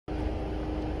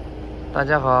大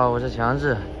家好，我是强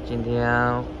志。今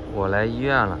天我来医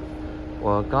院了，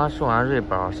我刚送完瑞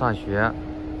宝上学，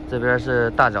这边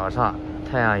是大早上，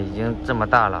太阳已经这么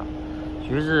大了。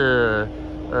徐志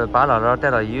把姥姥带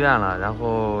到医院了，然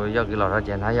后要给姥姥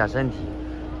检查一下身体。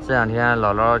这两天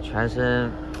姥姥全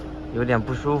身有点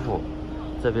不舒服，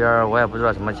这边我也不知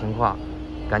道什么情况，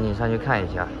赶紧上去看一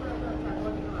下。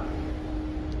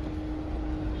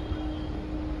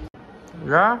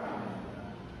人儿。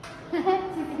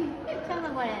抢着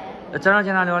过来。早上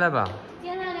检查了了吧？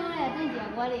检查了等结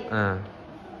果的。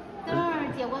等会儿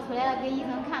结果出来了，给医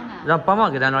生看看。让帮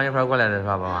忙给咱这一块过来的是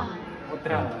吧，帮忙？我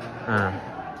带了。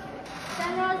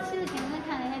咱这其实精神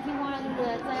看的还挺好的，就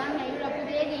是这两天有点不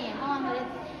对劲，帮忙说的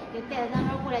就带着咱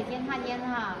这过来检查，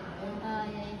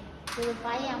就是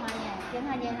化验，检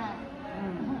查。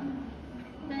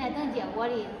正在等结果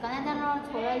的，刚才咱这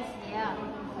抽了血，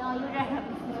然后有点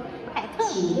太疼。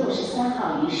请63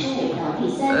号于收尾到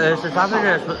第3是啥回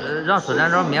事？让说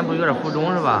咱这面部有点浮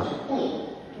肿是吧？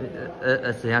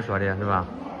之前说的是吧？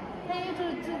他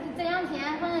这两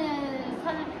天，反正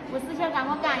他不之前干的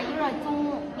有点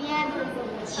肿，脸就是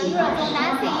有点肿，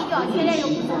但睡一觉起来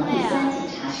又不肿了。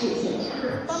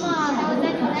帮忙，还有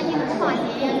咱其实不放心，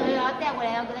所以要带过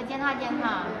来要给他检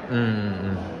查。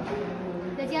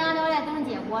这检查了等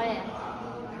结果嘞。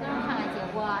等会看看结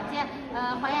果，化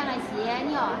验了血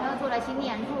尿，还有做了心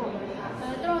电图。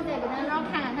等会再给咱老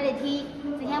看看他的体。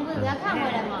之前不是给他看过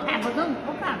来吗？看不成，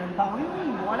不看成，当你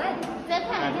过来。再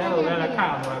看看。我给他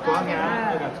看过来，过两天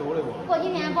给他走的过。过几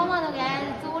天帮忙都该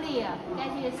走的，该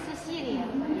去实习的，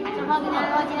他正好给咱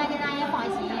老检查也放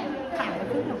心。看不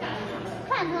成就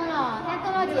看成了，咱等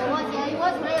到结果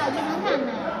出来要医生看看。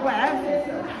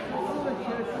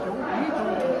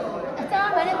这样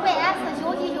说的不碍事，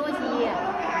休息，咱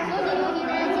检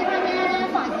查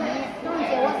放心，等结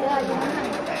果出来要医生看看。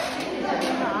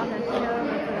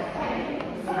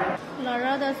姥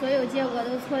姥的所有结果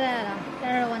都出来了，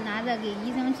待会儿我拿着给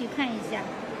医生去看一下。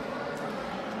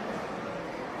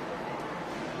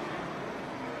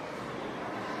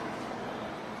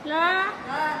姥儿，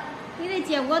你的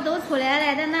结果都出来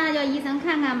了，咱拿着叫医生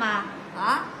看看吧。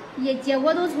结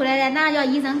果都出来了，拿着叫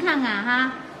医生看看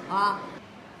哈。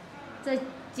这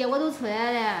结果都出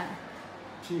来了。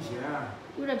贫血。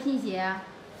有点贫血。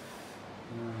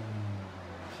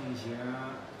贫血，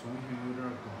中性有点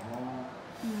高。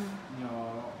尿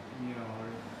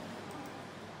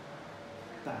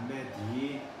蛋白低。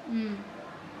营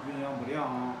养不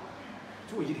良。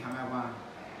住几天来管？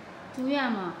住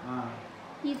院吗？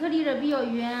他离这比较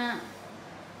远。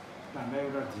蛋白有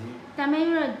点低。蛋白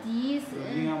有点低是。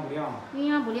营养不良。营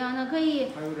养不良，那可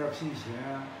以。还有点贫血。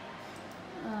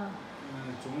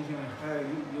中性还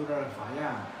有点发炎，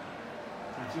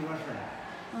这几个事儿。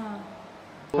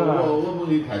我不给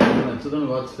你开止疼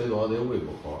药，吃的多对胃不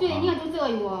好。对，你看就这个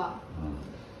药。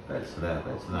别吃了，你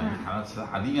看他吃啥？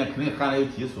里面肯定含了有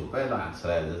激素，别乱吃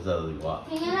了，这药。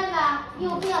今天那个，你又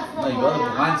不要吃那药都不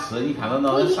敢吃，你看他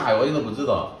那啥药你都不知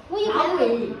道。我一开始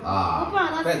我不让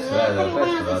他吃，他就好像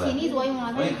是心理作用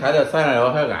了。我给你开的散样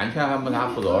药还安全，还没啥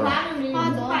副作用。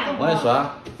我跟你说，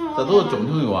这都是中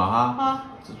成药哈。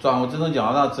专户只能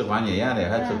讲咱治关节炎的，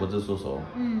还治不治手术。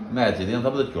麦吉林它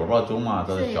不是脚包肿吗？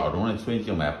这是消肿的，促进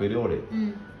静脉回流的。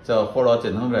这活络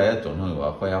镇疼这也中成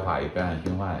药，活血化瘀、改善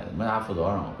循环的，没啥副作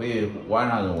用。回去晚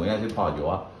上用温水泡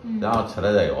脚，然后吃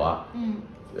了这药，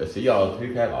睡觉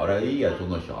腿开高了，一夜肿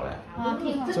都消了。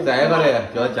再一个呢，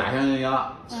叫加强营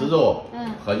养，吃肉，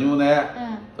喝牛奶，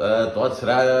多吃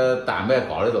点蛋白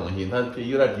高的东西，它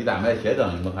有点低蛋白血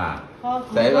症，你们看。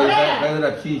再一个还有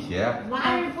点贫血。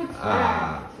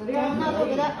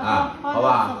好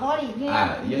吧。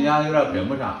营养有点跟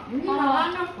不上。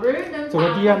这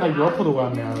个底下那药铺都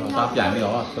管没了。上便秘药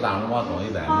房，出大门往东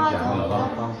一带，便秘药房。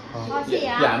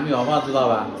便秘药房知道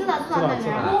吧？知道。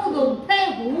骨头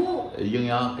排骨。营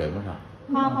养跟不上。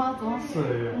好，走。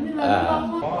是的。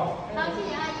好，谢谢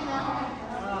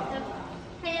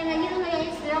医生。医生说要你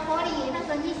吃好的，他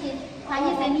说看你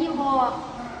身体好。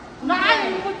哪有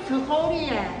不吃好的？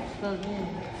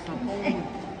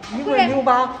一个牛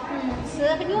吧。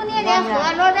吃牛奶再喝，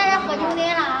老咱也喝牛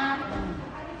奶了啊。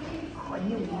喝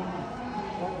牛奶。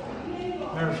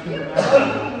那是吃牛奶。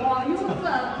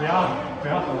不要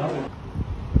喝了。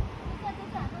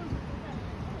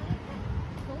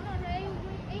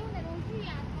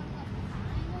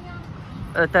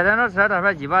在咱这吃大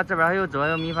盘鸡吧，这边还有粥，还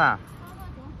有米饭。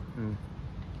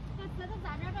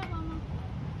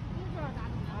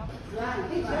两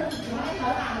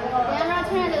张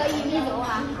全是这个玉米粥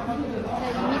啊，这玉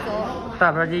米粥。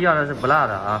大盘鸡要的是不辣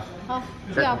的啊。好，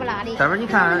不要不辣的。待会儿你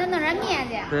看。弄点面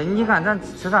的。对，你看咱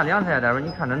吃啥凉菜，待会儿你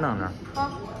看着弄点。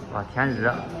好。哇，天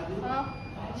热。好。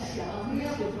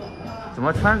怎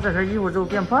么穿这身衣服之后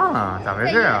变胖了？咋回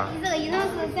事啊？这个衣裳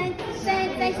是咱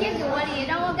姐给我的，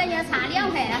让我感觉穿凉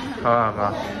快。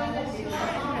好。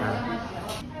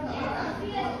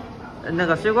那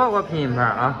个水果给我拼一盘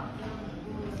啊。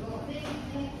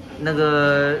那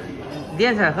个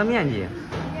莲菜和面筋。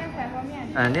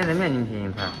莲菜面筋拼一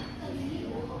盘。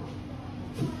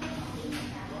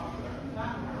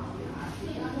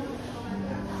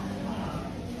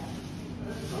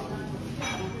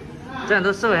这样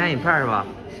都10块钱一盘是吧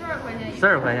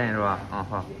？12块钱是吧？啊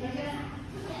好。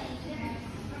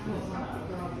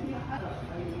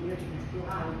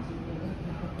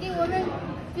给我们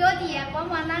表弟帮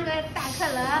忙拿个大可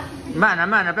乐。慢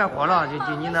着，别火了，就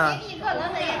你那。一可乐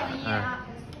这些东西啊，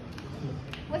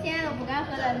我现在都不敢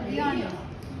喝了，凉的。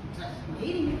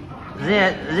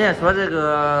人家说这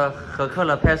个喝可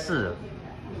乐排湿。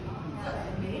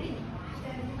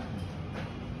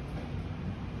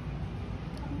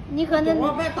你喝那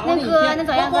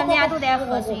照样咱俩都得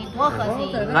喝水，多喝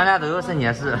水。俺俩都有肾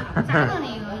结石。咋弄的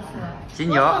有一次？金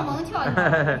角。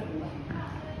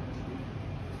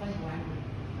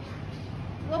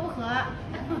我不喝。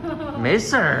没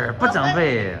事儿，不增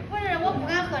肥。不是，我不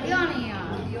敢喝凉的呀。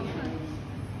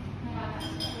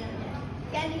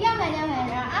凉快点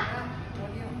啊！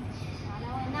来，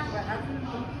我拿过来，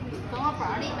放我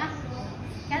包里啊。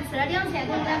先吃点凉菜，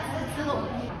等咱吃肉。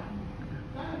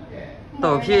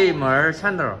豆皮、木耳、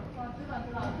蚕豆。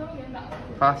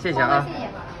好，谢谢啊。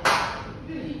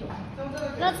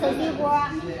这吃水果，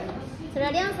吃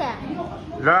点凉菜。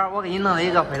乐，我给你弄了一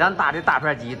个非常大的大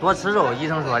盘鸡，多吃肉，医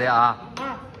生说的啊。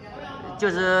就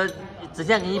是之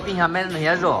前给你冰箱买的那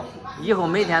些肉，以后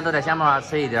每天都得想办法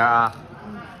吃一点啊。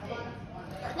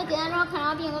那今天早上看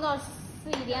上病都到11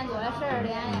点多了，12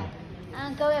点了。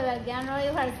搁外边跟俺说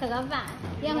一块吃个饭，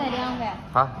凉快。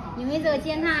好。因为这个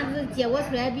检查是结果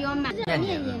出来比较慢。面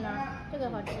筋呢，这个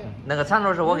好吃。那个蚕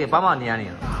豆是我给帮忙点的。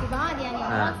给帮忙点的，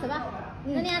好吃吧？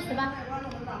那你也吃吧。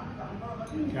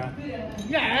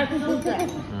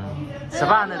吃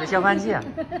吧，那个小番茄。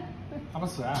他不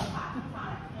吃啊？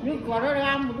你搁这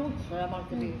俺没都吃了吗？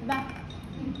吃吧。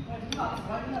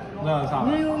那是啥？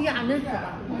你有鸭子吃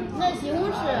吧？那西红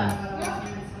柿，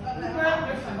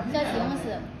这西红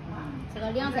柿，这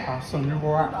个凉菜。生日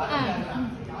锅。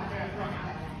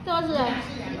主要是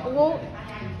我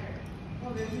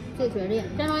最说的，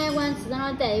咱老也管吃，咱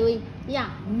老带有羊。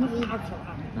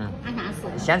俺啥吃？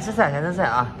先吃菜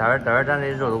啊！待会儿咱这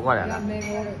肉都过来了。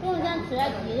我想吃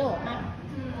点鸡肉啊。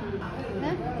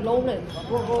老的，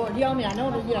我两面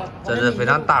都是一样。这是非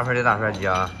常大份的大盘鸡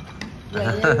啊。大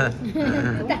份的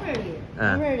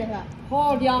是吧？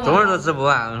好两。中午都吃不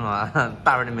完，我跟你说，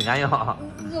大份的没敢要。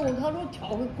肉他都挑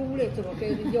回狗来，这个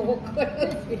给要我可了。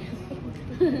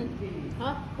好，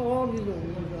好的肉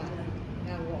是吧？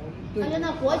而且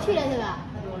那锅去了是吧？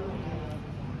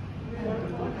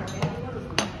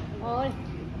哦。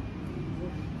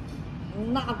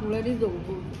拿出来的肉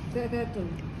都才正。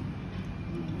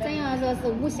咱要说是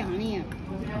五香的。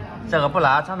这个不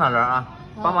辣，尝尝这啊，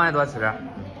帮忙也多吃点。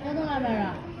要从哪边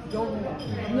啊？要不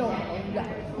要好一点。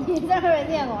你这会儿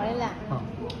年糕的了。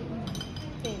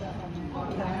这个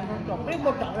找也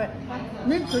不找人，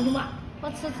没吃去吗？我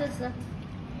吃。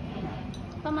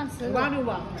帮忙吃。完了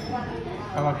吧？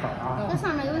还要烤啊？这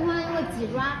上面有个鸡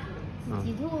爪，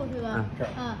鸡头是吧？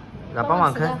让帮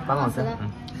忙啃。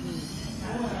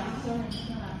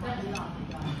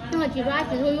那个鸡爪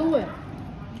鸡头有味儿。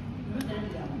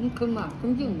你啃嘛，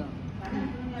啃净的。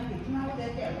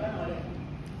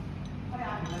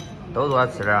都多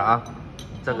吃点啊，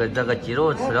这个鸡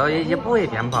肉吃了也不会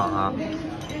变胖啊。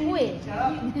不会。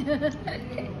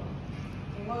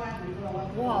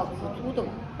我好吃土豆。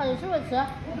好吃是不吃？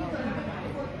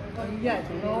眼睛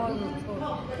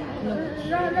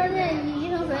老是人家医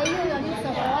生说以后要你吃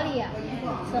好的。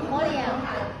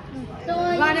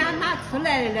俺俩哪吃来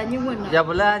的了？你问他。要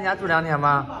不来俺家住2天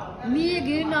吧？你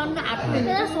给那拿出来。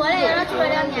跟他说了，让他住了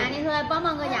2天，你说帮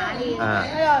忙搁家里。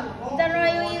哎呀，咱这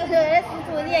有一个住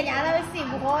人家家，他睡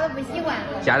不好，他不习惯。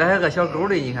家里还有个小狗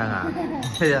的，你看看，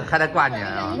还得挂念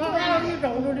啊。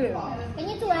给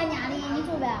你住俺家里，你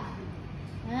住呗。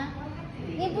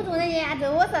你不住人家，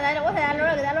我说咱老给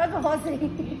咱老做好吃的。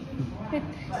我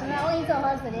给你做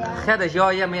好吃的。孩子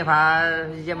小也没法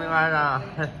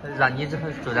让你住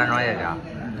咱庄爷家。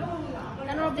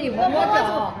我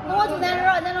住咱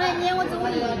庄也撵我走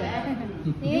一遍。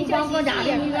因为小西西，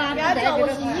要照顾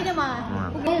西西的嘛。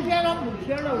不撇了，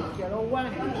撇了完了。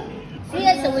谁也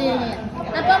吃不进去，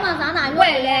那帮忙上大学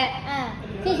来，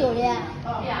谁修的？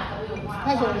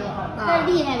他修的，他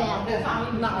厉害呗。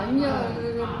那人家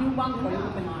乒乓可以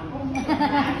分。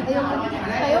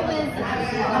还有不能吃。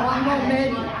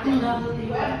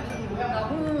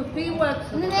水果吃。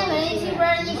那两个人一起玩，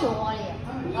你修好的。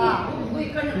啊。一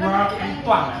碗断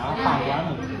了呀，饭馆子。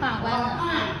饭馆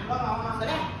子。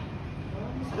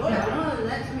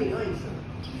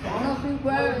放到水管，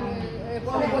把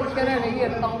那个贴在那里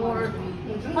当我儿。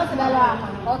好吃不啦？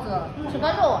好吃。吃个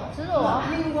肉，吃肉。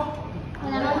我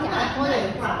家老家的烤肉。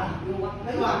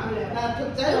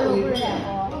这个肉不是太好，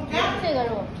这个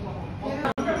肉。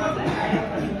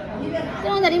然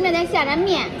后在里面再下点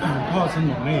面。不好吃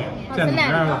糯米，这里面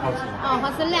是好吃。啊，好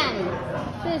吃烂的，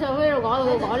所以说肥肉糕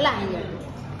都搞烂一点。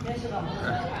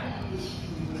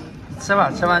吃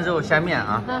吧，吃完之后下面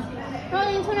啊。啊，然后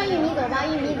你盛点玉米粥吧，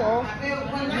玉米粥。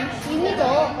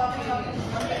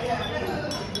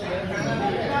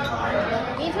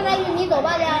给你盛点玉米粥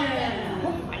吧，这。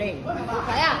啥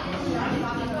呀？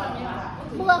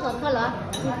不喝可乐。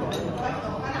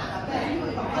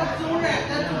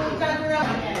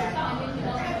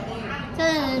这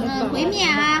烩面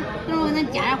啊，等会儿我再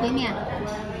加点烩面，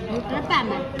搁这拌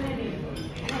拌。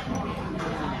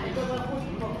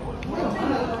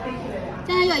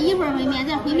咱要一份烩面，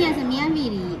这烩面是免费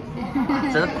的。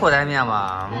这是裤带面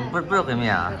吧？不是烩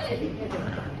面啊。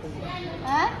啊？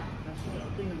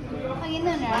我给你弄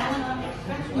点。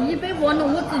100多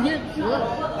弄我自己吃。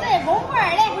这公份儿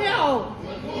嘞。不要。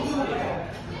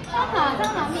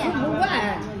尝面。不管。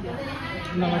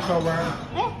弄个小碗。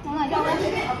哎，弄个小碗。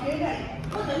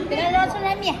给他让盛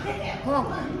点面。好。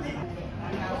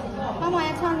妈妈也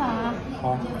尝尝啊。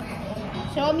好。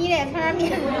小米嘞，尝点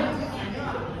面。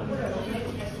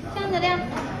想吃点。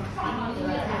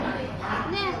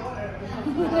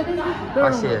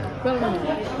好谢。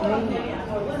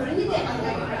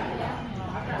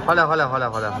好了，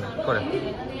过来。